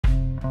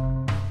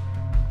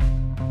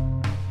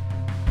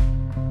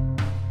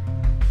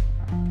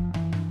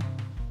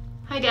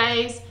Hi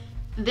guys!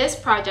 This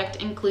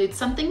project includes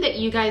something that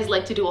you guys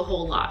like to do a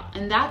whole lot,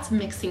 and that's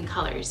mixing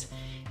colors.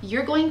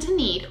 You're going to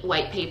need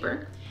white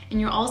paper,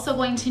 and you're also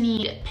going to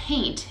need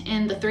paint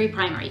in the 3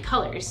 primary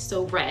colors,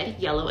 so red,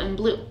 yellow, and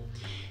blue.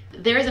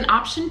 There is an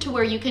option to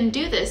where you can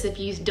do this if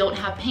you don't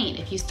have paint.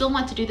 If you still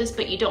want to do this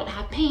but you don't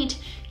have paint,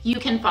 you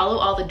can follow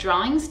all the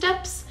drawing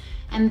steps,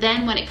 and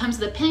then when it comes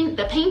to the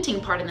painting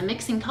part and the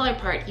mixing color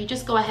part, you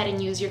just go ahead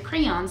and use your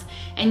crayons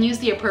and use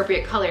the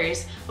appropriate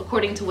colors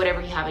according to whatever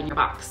you have in your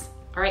box.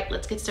 All right,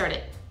 let's get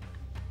started.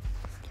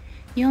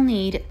 You'll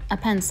need a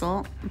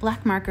pencil,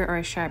 black marker or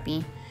a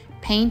Sharpie,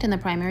 paint in the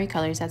primary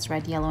colors, that's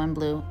red, yellow, and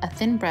blue, a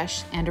thin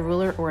brush, and a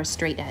ruler or a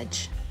straight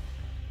edge.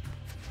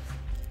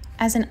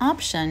 As an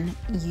option,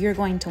 you're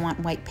going to want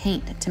white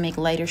paint to make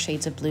lighter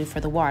shades of blue for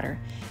the water.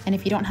 And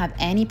if you don't have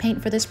any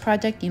paint for this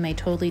project, you may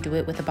totally do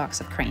it with a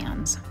box of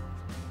crayons.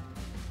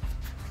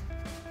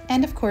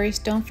 And of course,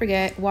 don't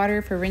forget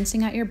water for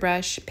rinsing out your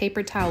brush,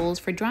 paper towels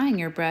for drying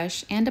your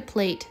brush, and a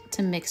plate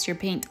to mix your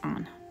paint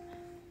on.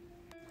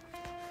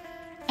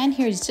 And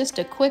here's just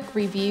a quick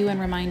review and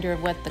reminder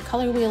of what the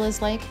color wheel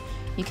is like.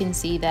 You can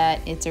see that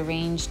it's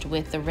arranged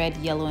with the red,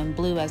 yellow, and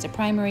blue as the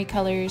primary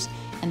colors,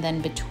 and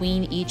then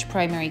between each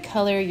primary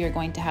color, you're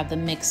going to have the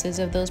mixes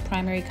of those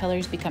primary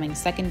colors becoming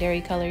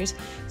secondary colors.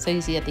 So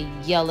you see that the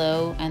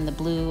yellow and the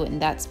blue, in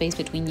that space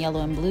between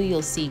yellow and blue,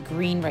 you'll see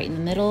green right in the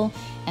middle,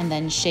 and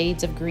then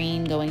shades of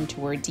green going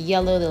towards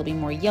yellow. There'll be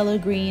more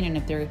yellow-green, and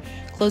if they're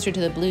closer to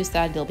the blue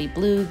side, there'll be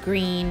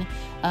blue-green.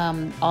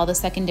 All the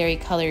secondary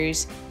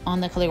colors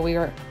on the color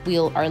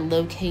wheel are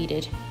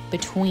located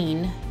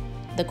between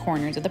the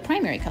corners of the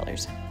primary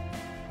colors.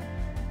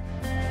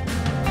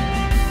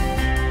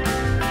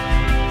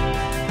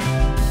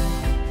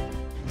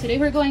 Today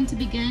we're going to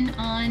begin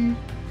on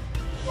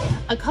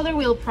a color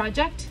wheel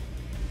project.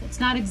 It's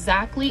not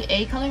exactly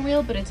a color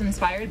wheel, but it's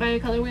inspired by a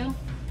color wheel.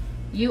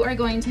 You are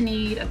going to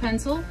need a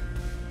pencil,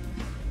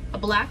 a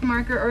black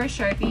marker or a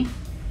Sharpie.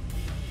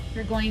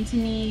 You're going to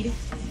need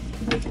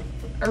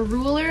a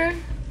ruler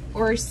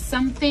or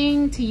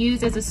something to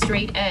use as a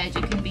straight edge.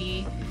 It can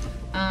be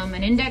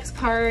an index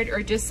card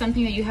or just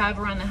something that you have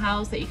around the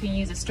house that you can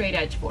use a straight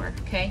edge for,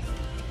 okay?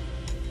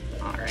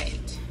 All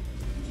right.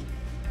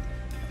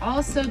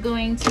 Also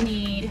going to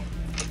need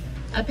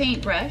a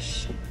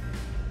paintbrush.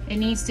 It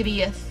needs to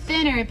be a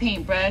thinner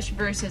paintbrush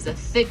versus a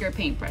thicker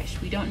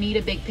paintbrush. We don't need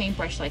a big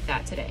paintbrush like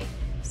that today.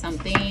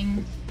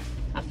 Something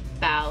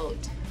about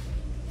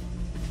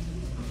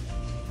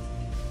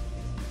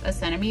 1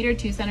 centimeter,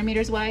 2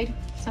 centimeters wide,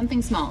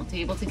 something small to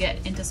be able to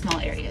get into small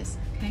areas,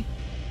 okay?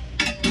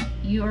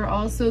 You are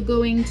also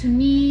going to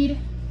need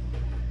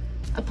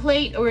a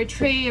plate or a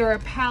tray or a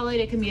palette.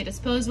 It can be a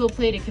disposable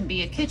plate, it can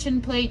be a kitchen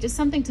plate, just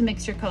something to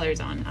mix your colors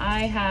on.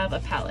 I have a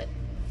palette,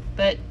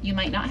 but you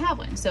might not have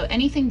one. So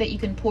anything that you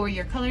can pour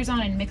your colors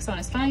on and mix on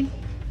is fine.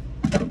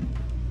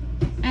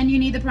 And you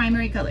need the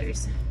primary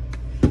colors.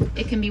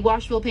 It can be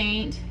washable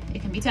paint,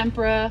 it can be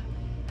tempera,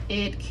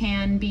 it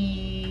can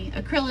be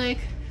acrylic.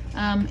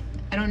 I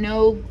don't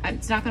know,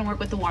 it's not gonna work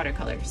with the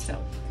watercolors.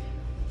 So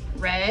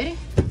red,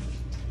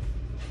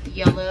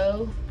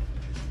 yellow,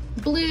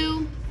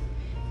 blue,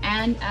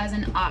 and as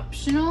an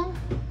optional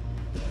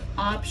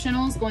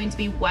is going to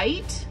be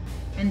white,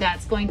 and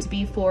that's going to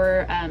be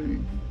for,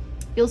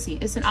 you'll see,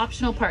 it's an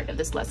optional part of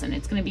this lesson.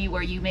 It's gonna be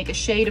where you make a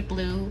shade of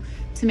blue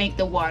to make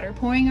the water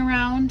pouring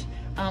around,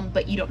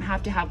 but you don't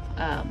have to have,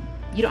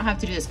 you don't have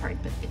to do this part,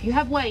 but if you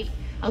have white,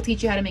 I'll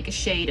teach you how to make a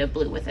shade of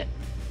blue with it.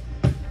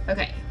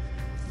 Okay.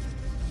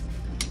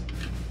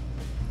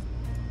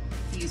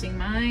 Using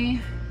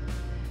my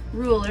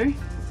ruler,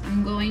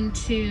 I'm going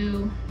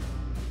to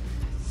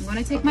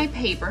take my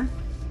paper,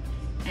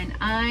 and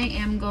I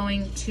am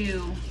going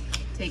to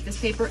take this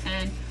paper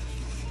and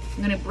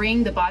I'm gonna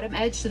bring the bottom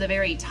edge to the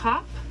very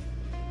top,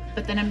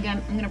 but then I'm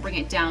gonna bring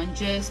it down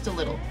just a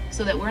little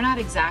so that we're not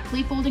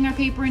exactly folding our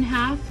paper in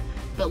half,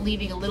 but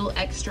leaving a little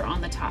extra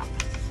on the top.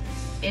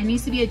 It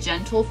needs to be a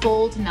gentle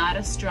fold, not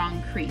a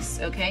strong crease,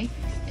 okay?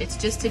 It's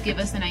just to give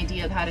us an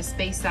idea of how to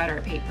space out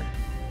our paper.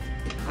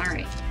 All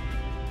right.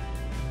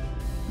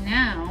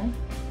 Now,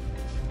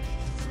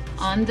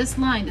 on this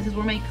line, this is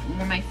where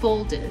my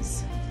fold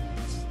is.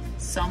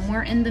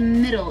 Somewhere in the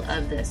middle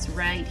of this,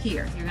 right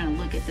here. You're gonna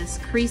look at this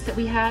crease that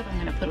we have. I'm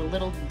gonna put a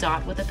little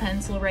dot with a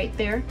pencil right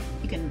there.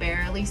 You can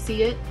barely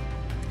see it.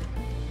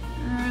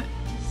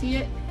 See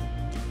it?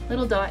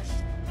 Little dot.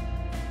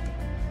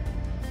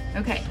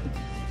 Okay.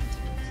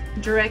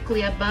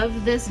 Directly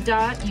above this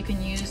dot, you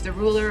can use the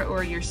ruler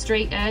or your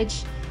straight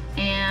edge,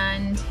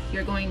 and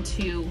you're going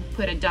to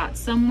put a dot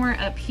somewhere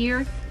up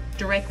here,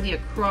 directly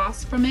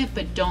across from it,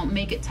 but don't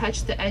make it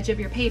touch the edge of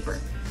your paper.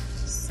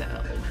 So,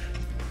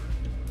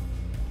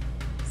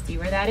 see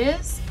where that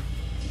is?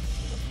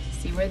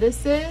 See where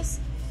this is?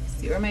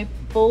 See where my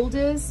fold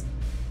is?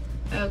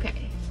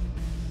 Okay.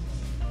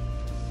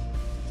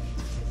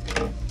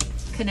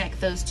 Connect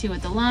those two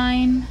with the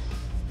line,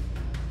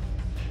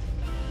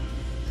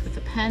 with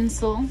the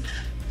pencil.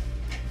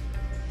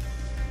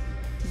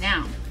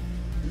 Now,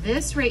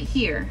 this right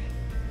here,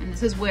 and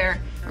this is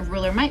where a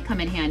ruler might come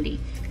in handy.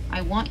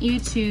 I want you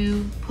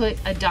to put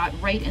a dot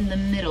right in the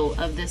middle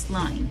of this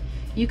line.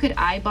 You could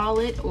eyeball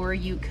it or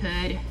you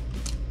could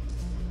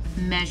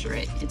measure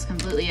it. It's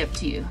completely up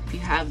to you. If you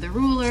have the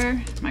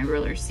ruler, my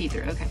ruler's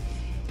see-through, okay.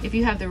 If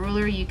you have the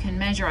ruler, you can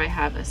measure. I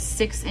have a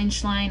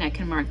 6-inch line. I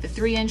can mark the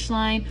 3-inch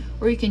line,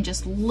 or you can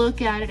just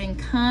look at it and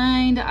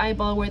kind of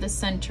eyeball where the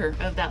center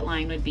of that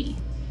line would be.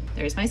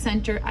 There's my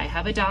center. I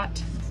have a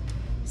dot.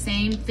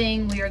 Same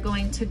thing, we are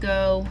going to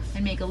go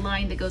and make a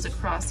line that goes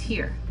across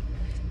here.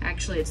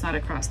 Actually, it's not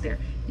across there.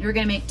 You're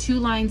gonna make 2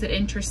 lines that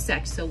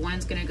intersect. So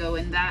one's gonna go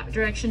in that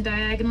direction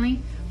diagonally,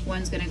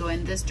 one's gonna go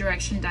in this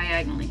direction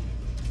diagonally.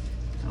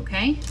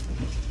 Okay,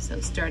 so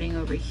starting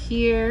over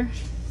here,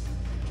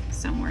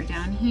 somewhere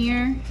down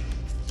here.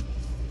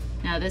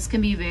 Now this can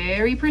be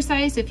very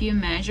precise if you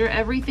measure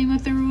everything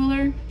with the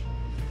ruler,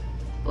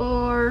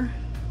 or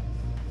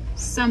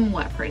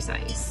somewhat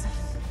precise.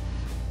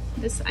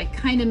 This, I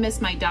kind of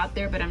missed my dot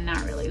there, but I'm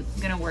not really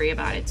gonna worry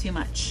about it too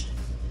much.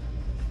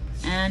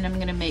 And I'm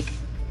gonna make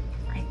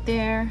right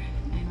there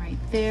and right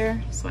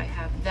there. So I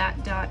have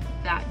that dot,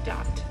 that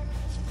dot.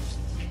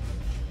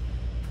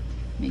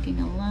 Making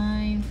a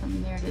line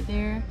from there to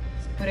there.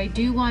 What I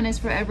do want is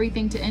for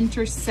everything to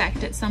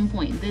intersect at some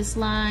point. This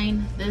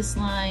line,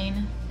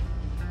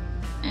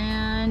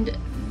 and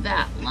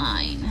that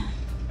line.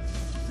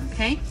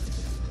 Okay,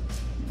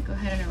 go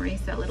ahead and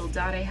erase that little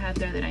dot I had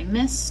there that I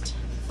missed.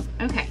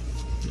 Okay,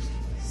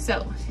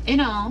 so in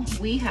all,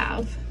 we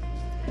have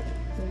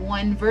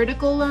 1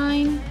 vertical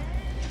line,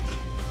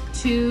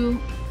 2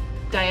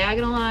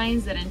 diagonal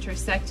lines that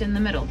intersect in the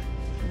middle,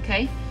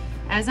 okay?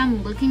 As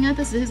I'm looking at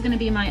this, this is gonna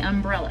be my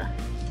umbrella.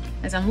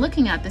 As I'm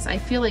looking at this, I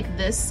feel like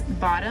this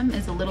bottom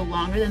is a little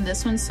longer than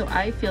this one, so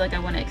I feel like I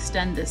wanna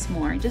extend this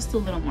more, just a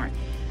little more.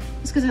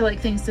 Just because I like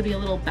things to be a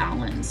little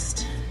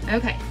balanced.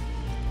 Okay.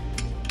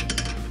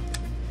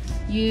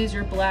 Use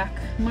your black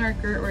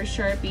marker or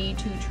Sharpie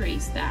to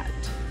trace that.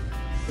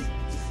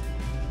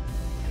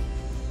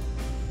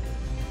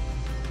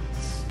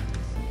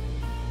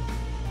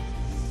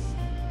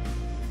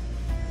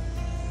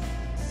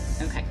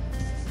 Okay.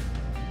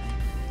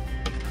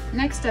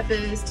 Next step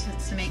is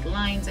to make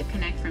lines that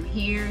connect from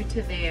here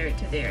to there,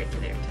 to there, to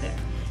there, to there.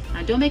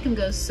 Now don't make them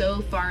go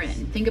so far in.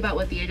 Think about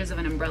what the edges of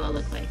an umbrella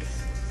look like.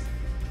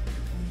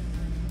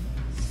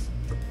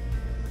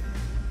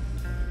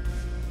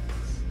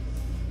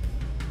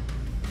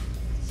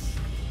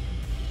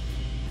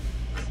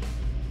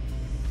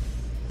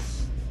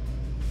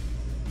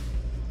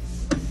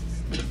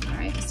 All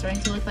right, it's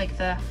starting to look like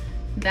the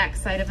back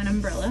side of an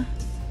umbrella.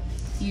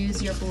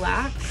 Use your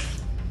black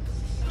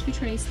to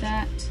trace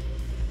that.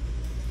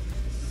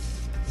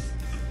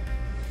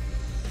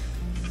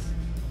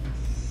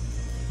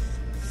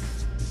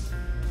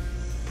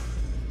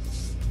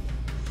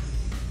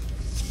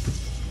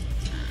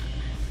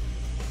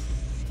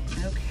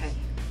 Okay,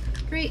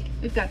 great,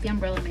 we've got the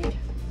umbrella made.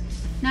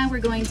 Now we're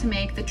going to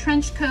make the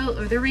trench coat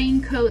or the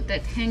raincoat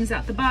that hangs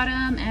out the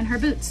bottom and her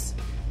boots.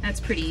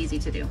 That's pretty easy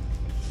to do.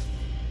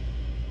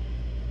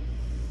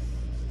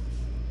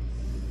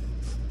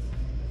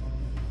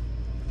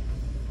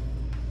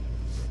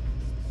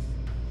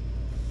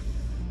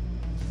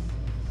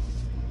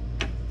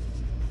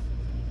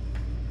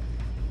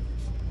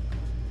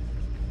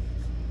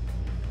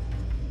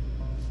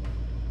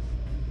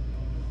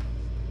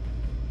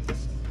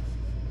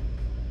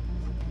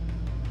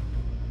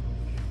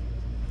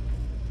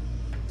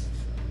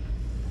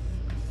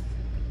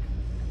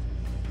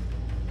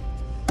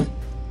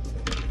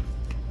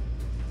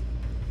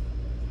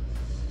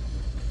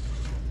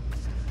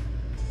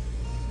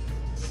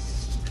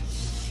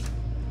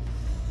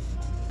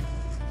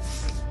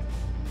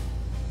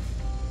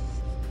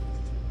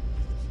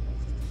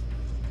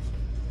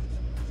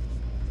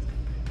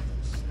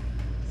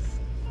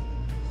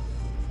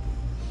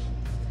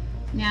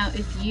 Now,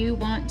 if you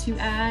want to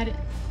add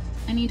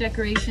any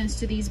decorations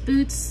to these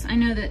boots, I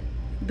know that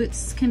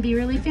boots can be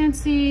really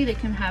fancy. They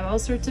can have all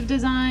sorts of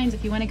designs.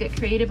 If you want to get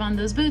creative on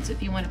those boots,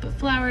 if you want to put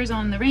flowers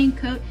on the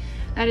raincoat,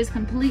 that is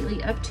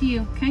completely up to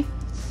you, okay?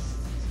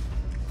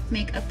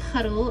 Make a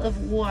puddle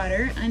of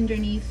water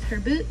underneath her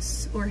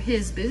boots or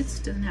his boots.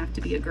 Doesn't have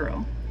to be a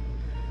girl.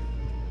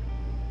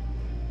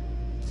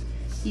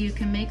 You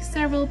can make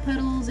several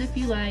puddles if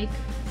you like.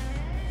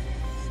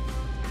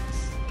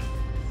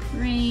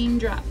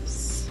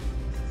 Raindrops.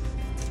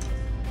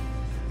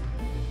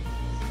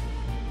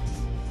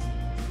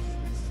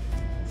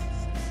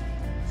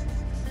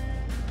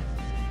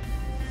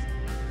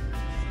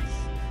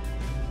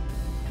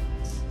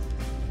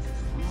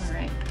 All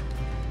right,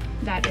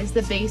 that is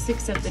the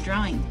basics of the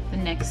drawing. The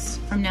next,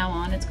 from now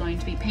on, it's going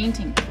to be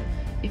painting.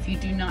 If you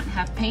do not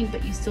have paint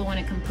but you still want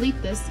to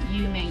complete this,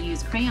 you may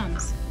use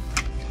crayons.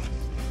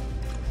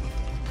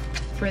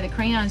 For the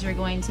crayons, you're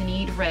going to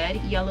need red,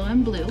 yellow,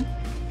 and blue.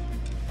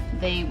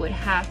 They would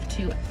have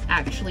to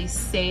actually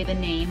say the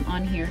name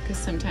on here because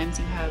sometimes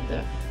you have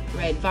the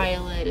red,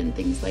 violet, and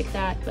things like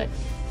that, but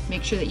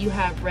make sure that you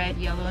have red,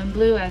 yellow, and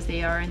blue as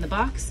they are in the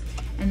box.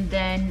 And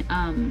then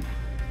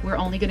we're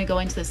only gonna go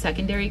into the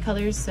secondary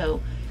colors, so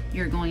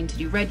you're going to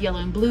do red, yellow,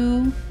 and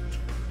blue,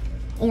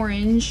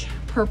 orange,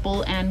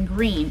 purple, and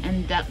green.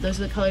 And those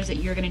are the colors that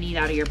you're gonna need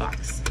out of your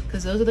box,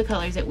 because those are the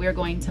colors that we're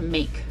going to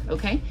make,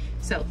 okay?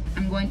 So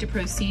I'm going to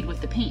proceed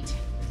with the paint.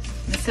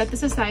 I'm gonna set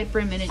this aside for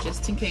a minute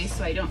just in case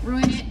so I don't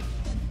ruin it.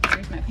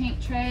 Here's my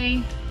paint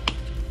tray.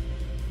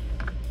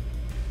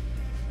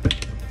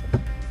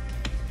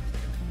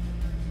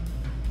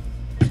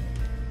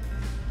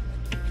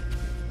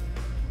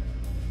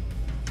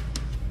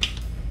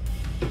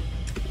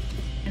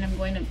 And I'm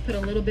going to put a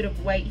little bit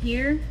of white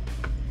here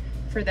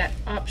for that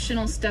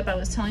optional step I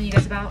was telling you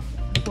guys about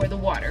for the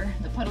water,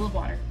 the puddle of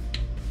water.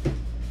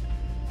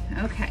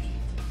 Okay.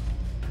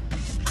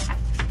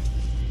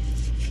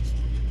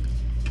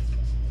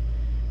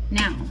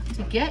 Now,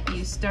 to get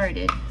you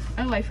started,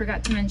 oh, I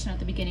forgot to mention at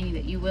the beginning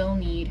that you will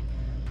need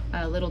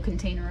a little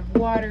container of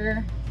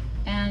water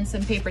and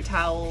some paper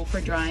towel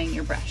for drying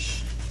your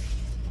brush.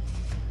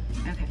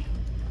 Okay.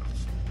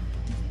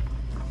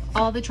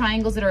 All the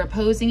triangles that are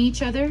opposing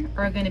each other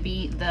are going to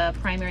be the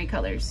primary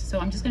colors. So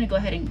I'm just going to go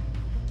ahead and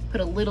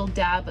put a little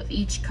dab of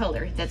each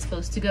color that's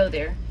supposed to go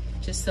there,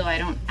 just so I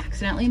don't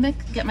accidentally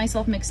get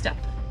myself mixed up.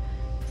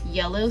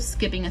 Yellow,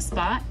 skipping a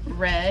spot.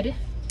 Red,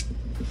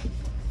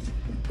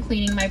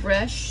 cleaning my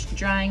brush,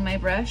 drying my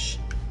brush.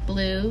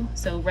 Blue,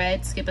 so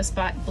red, skip a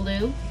spot,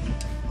 blue.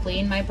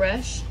 Clean my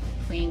brush,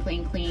 clean,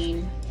 clean,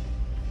 clean.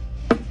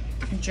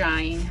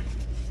 Drying.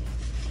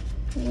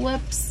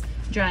 Whoops,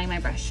 drying my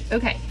brush.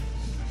 Okay,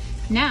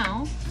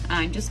 now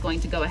I'm just going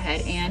to go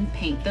ahead and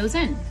paint those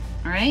in,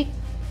 all right?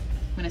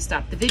 I'm gonna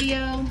stop the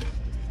video.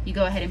 You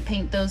go ahead and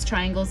paint those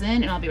triangles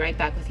in, and I'll be right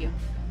back with you.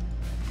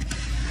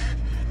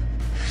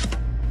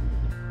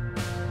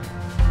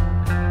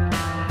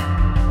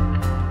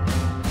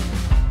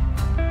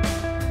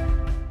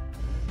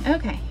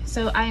 Okay,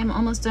 so I am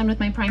almost done with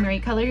my primary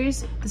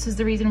colors. This is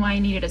the reason why I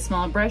needed a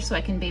small brush, so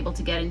I can be able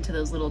to get into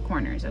those little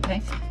corners,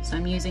 okay? So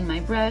I'm using my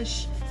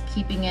brush,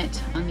 keeping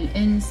it on the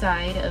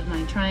inside of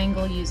my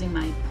triangle, using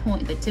my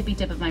point, the tippy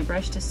tip of my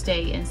brush to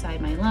stay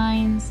inside my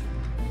lines.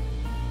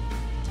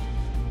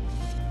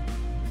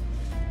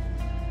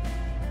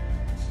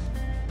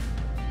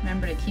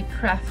 Remember to keep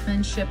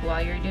craftsmanship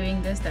while you're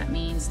doing this. That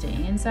means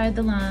staying inside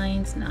the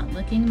lines, not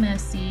looking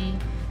messy.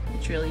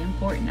 It's really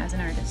important as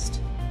an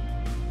artist.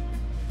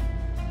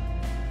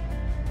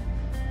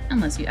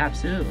 Unless you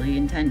absolutely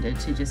intended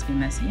to just be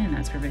messy, and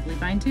that's perfectly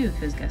fine too,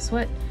 because guess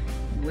what?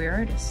 We're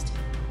artists.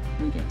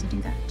 We get to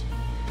do that.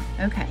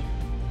 Okay.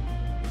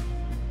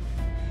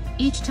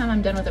 Each time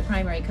I'm done with a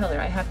primary color,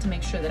 I have to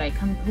make sure that I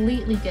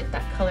completely get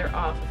that color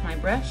off of my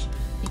brush,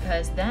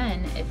 because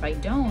then if I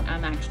don't,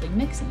 I'm actually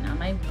mixing. Now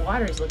my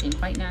water is looking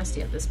quite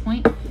nasty at this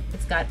point.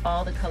 It's got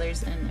all the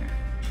colors in there.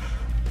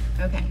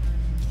 Okay.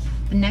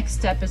 The next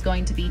step is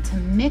going to be to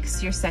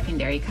mix your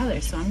secondary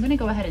colors. So I'm going to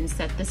go ahead and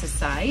set this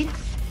aside,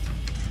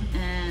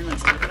 and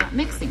let's talk about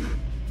mixing.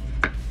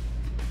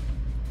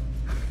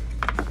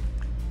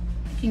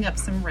 Picking up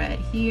some red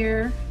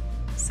here,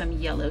 some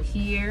yellow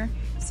here.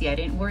 See, I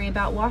didn't worry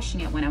about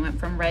washing it when I went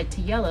from red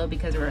to yellow,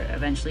 because we're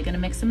eventually going to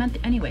mix them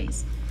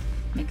anyways.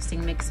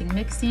 Mixing, mixing,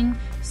 mixing.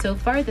 So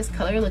far this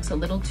color looks a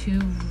little too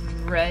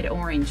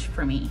red-orange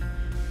for me.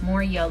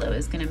 More yellow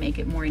is going to make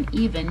it more an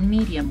even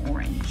medium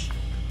orange.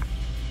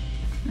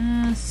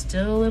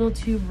 Still a little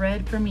too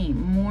red for me.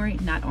 More,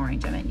 not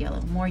orange, I meant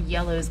yellow. More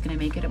yellow is going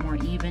to make it a more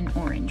even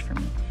orange for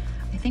me.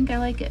 I think I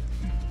like it.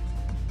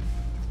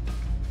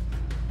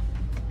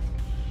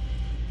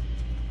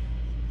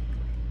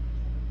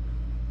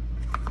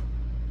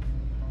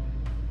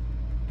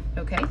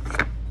 Okay,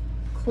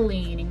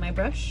 cleaning my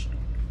brush.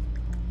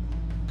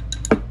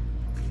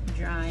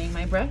 Drying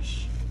my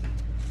brush.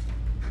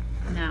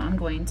 Now I'm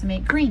going to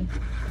make green.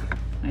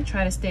 I'm going to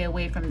try to stay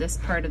away from this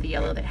part of the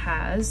yellow that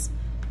has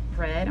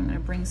red. I'm going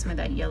to bring some of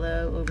that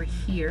yellow over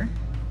here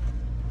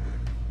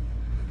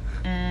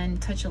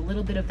and touch a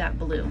little bit of that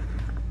blue.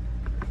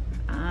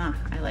 Ah,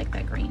 I like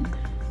that green.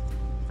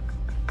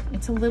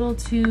 It's a little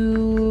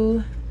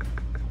too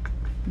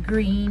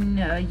green,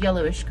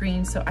 yellowish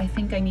green, so I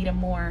think I need a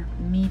more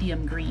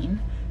medium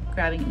green.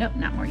 Grabbing, nope,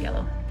 not more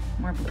yellow,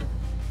 more blue.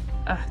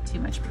 Ah, too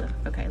much blue.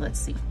 Okay, let's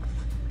see.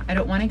 I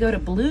don't want to go to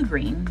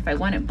blue-green. If I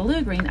wanted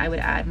blue-green, I would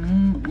add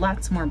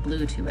lots more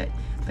blue to it,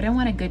 but I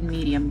want a good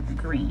medium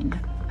green.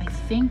 I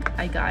think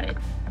I got it.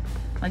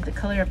 Like the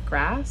color of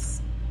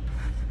grass.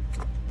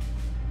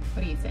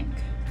 What do you think?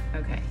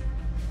 Okay.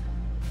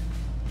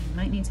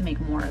 Might need to make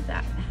more of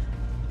that.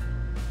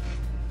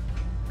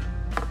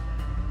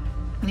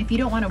 And if you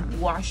don't want to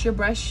wash your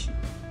brush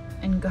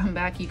and come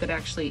back, you could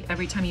actually,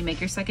 every time you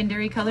make your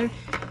secondary color,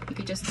 you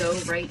could just go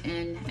right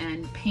in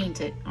and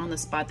paint it on the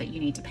spot that you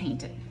need to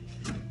paint it.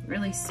 It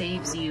really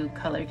saves you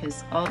color,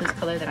 because all this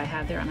color that I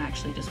have there, I'm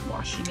actually just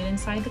washing it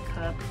inside the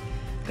cup.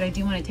 But I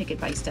do want to take it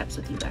by steps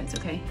with you guys,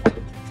 okay?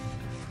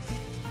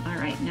 All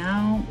right,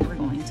 now we're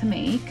going to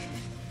make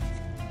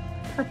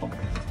purple.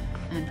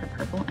 And for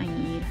purple, I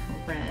need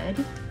red,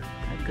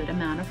 a good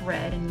amount of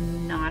red,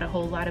 and not a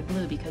whole lot of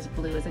blue, because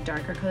blue is a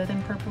darker color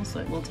than purple, so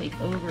it will take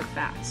over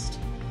fast.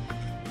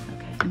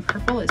 Okay, And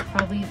purple is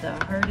probably the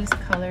hardest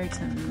color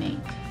to make.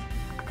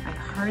 I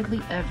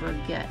hardly ever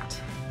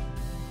get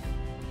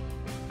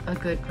a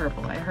good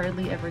purple. I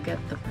hardly ever get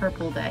the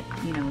purple that,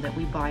 you know, that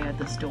we buy at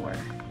the store.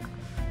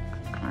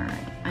 All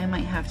right, I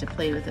might have to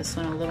play with this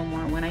one a little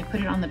more. When I put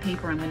it on the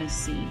paper, I'm gonna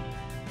see.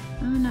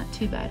 Oh, not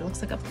too bad. It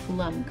looks like a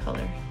plum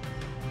color.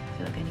 I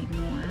feel like I need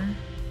more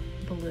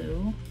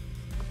blue.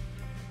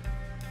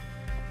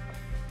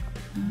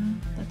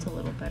 That's a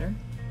little better.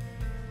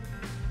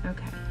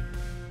 Okay.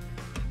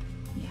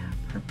 Yeah,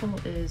 purple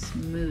is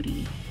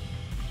moody. It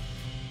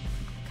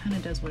kind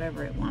of does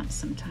whatever it wants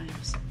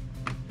sometimes.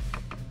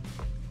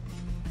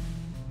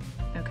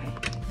 Okay,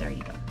 there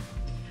you go.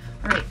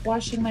 All right,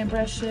 washing my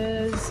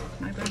brushes,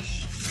 my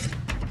brush.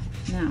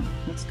 Now,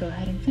 let's go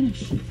ahead and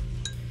finish.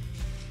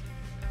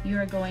 You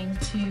are going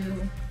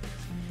to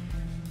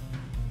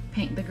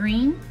paint the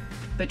green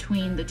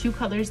between the two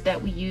colors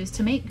that we used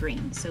to make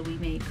green. So we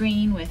made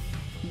green with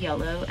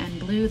yellow and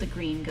blue, the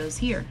green goes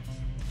here.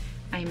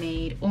 I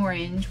made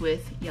orange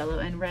with yellow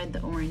and red,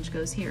 the orange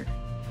goes here.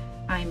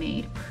 I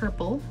made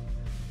purple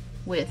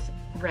with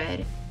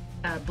red,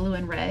 blue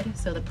and red,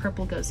 so the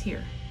purple goes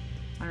here.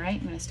 All right,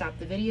 I'm gonna stop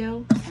the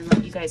video and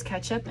let you guys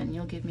catch up, and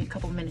you'll give me a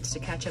couple minutes to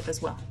catch up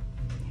as well.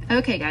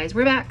 Okay guys,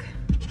 we're back.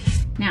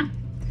 Now,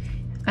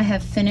 I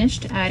have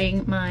finished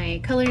adding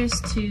my colors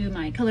to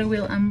my color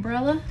wheel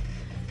umbrella.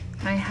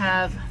 I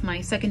have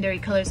my secondary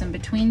colors in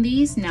between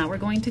these. Now we're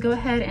going to go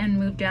ahead and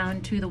move down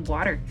to the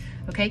water,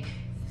 okay?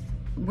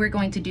 We're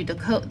going to do the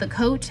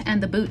coat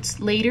and the boots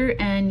later,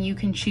 and you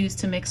can choose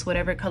to mix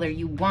whatever color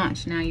you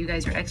want. Now you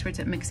guys are experts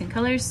at mixing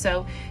colors,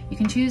 so you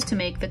can choose to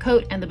make the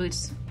coat and the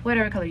boots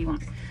whatever color you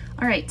want.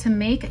 All right, to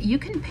make, you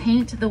can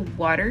paint the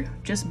water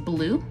just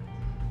blue,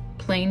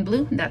 plain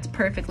blue, that's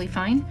perfectly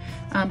fine.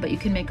 But you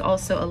can make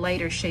also a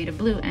lighter shade of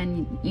blue,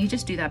 and you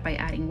just do that by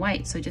adding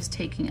white. So just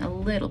taking a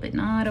little bit,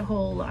 not a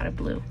whole lot of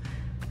blue,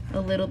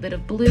 a little bit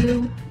of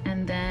blue,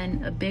 and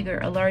then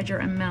a larger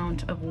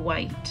amount of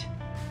white.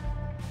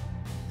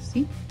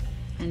 See?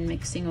 And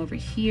mixing over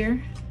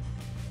here.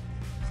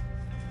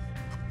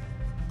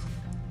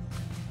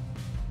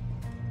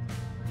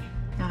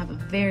 Now I have a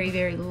very,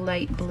 very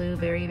light blue,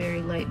 very,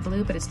 very light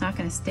blue, but it's not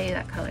gonna stay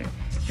that color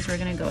because we're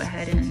gonna go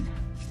ahead and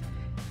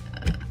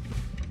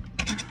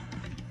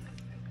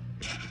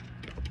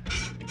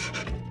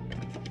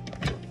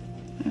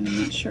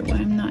I'm not sure why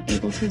I'm not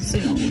able to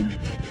zoom.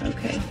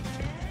 Okay,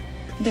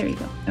 there you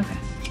go, okay.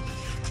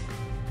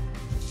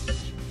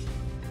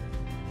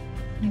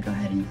 I'm gonna go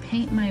ahead and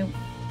paint my,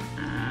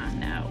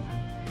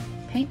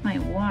 paint my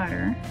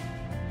water.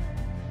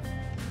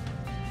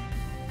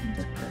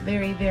 Just a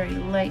very, very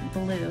light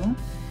blue,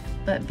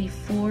 but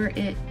before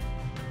it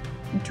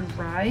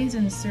dries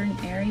in certain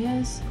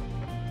areas,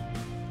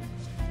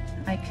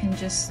 I can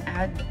just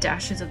add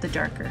dashes of the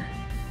darker.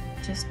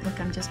 Just look,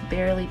 I'm just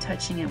barely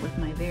touching it with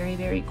my very,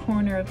 very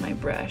corner of my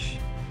brush.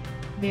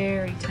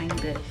 Very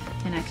tiny bit,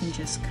 and I can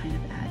just kind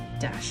of add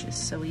dashes.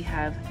 So we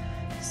have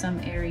some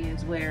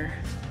areas where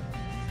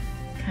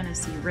you kind of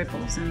see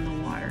ripples in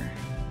the water.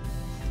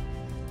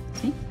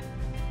 See?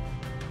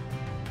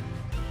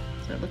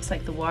 So it looks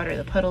like the water,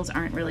 the puddles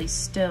aren't really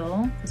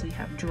still because we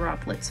have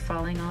droplets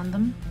falling on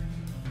them.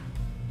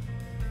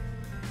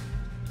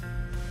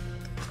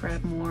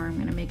 Grab more. I'm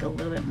gonna make a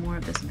little bit more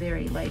of this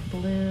very light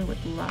blue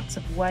with lots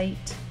of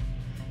white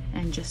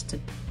and just a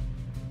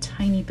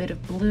tiny bit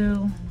of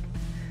blue.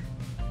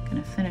 I'm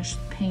gonna finish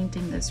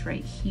painting this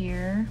right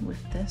here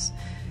with this.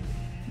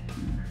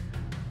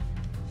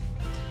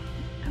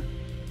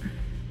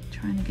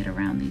 Trying to get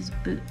around these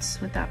boots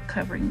without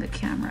covering the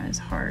camera is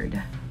hard.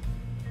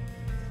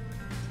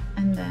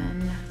 And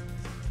then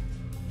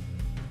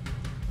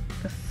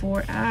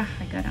before, I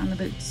got it on the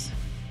boots.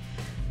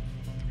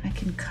 I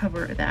can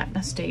cover that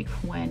mistake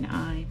when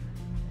I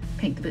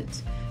paint the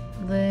boots.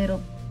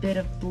 Little bit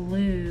of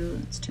blue,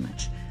 it's too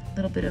much. A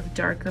little bit of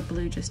darker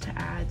blue just to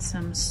add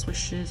some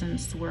swishes and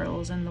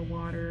swirls in the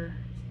water.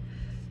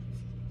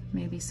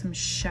 Maybe some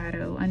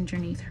shadow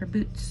underneath her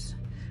boots.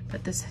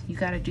 But this, you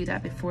gotta do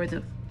that before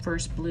the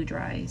first blue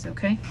dries,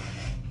 okay?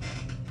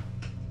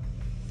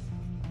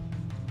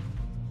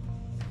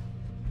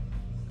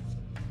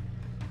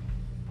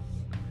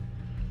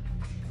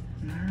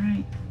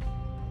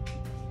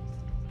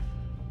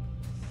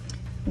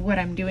 What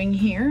I'm doing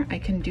here, I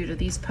can do to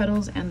these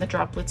puddles and the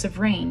droplets of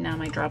rain. Now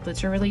my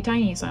droplets are really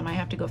tiny, so I might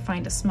have to go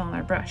find a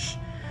smaller brush.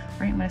 All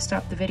right, I'm gonna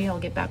stop the video. I'll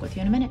get back with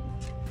you in a minute.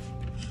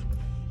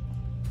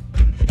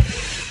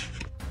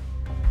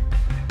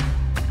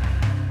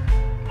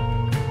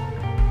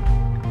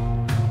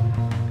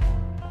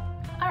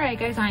 All right,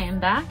 guys, I am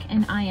back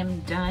and I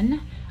am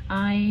done.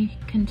 I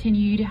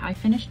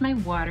finished my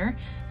water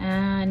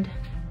and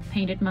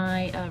painted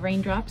my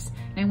raindrops.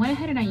 And I went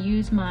ahead and I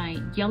used my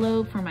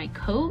yellow for my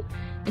coat.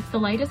 It's the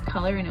lightest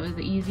color and it was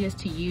the easiest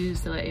to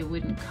use so that it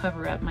wouldn't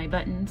cover up my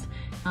buttons.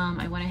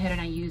 I went ahead and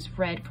I used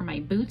red for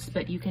my boots,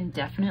 but you can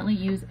definitely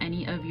use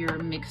any of your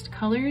mixed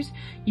colors.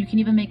 You can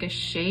even make a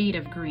shade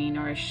of green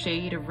or a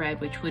shade of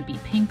red, which would be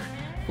pink,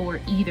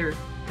 for either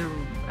the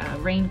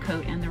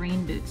raincoat and the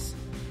rain boots.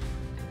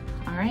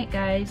 All right,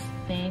 guys,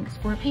 thanks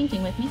for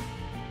painting with me.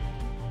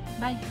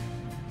 Bye.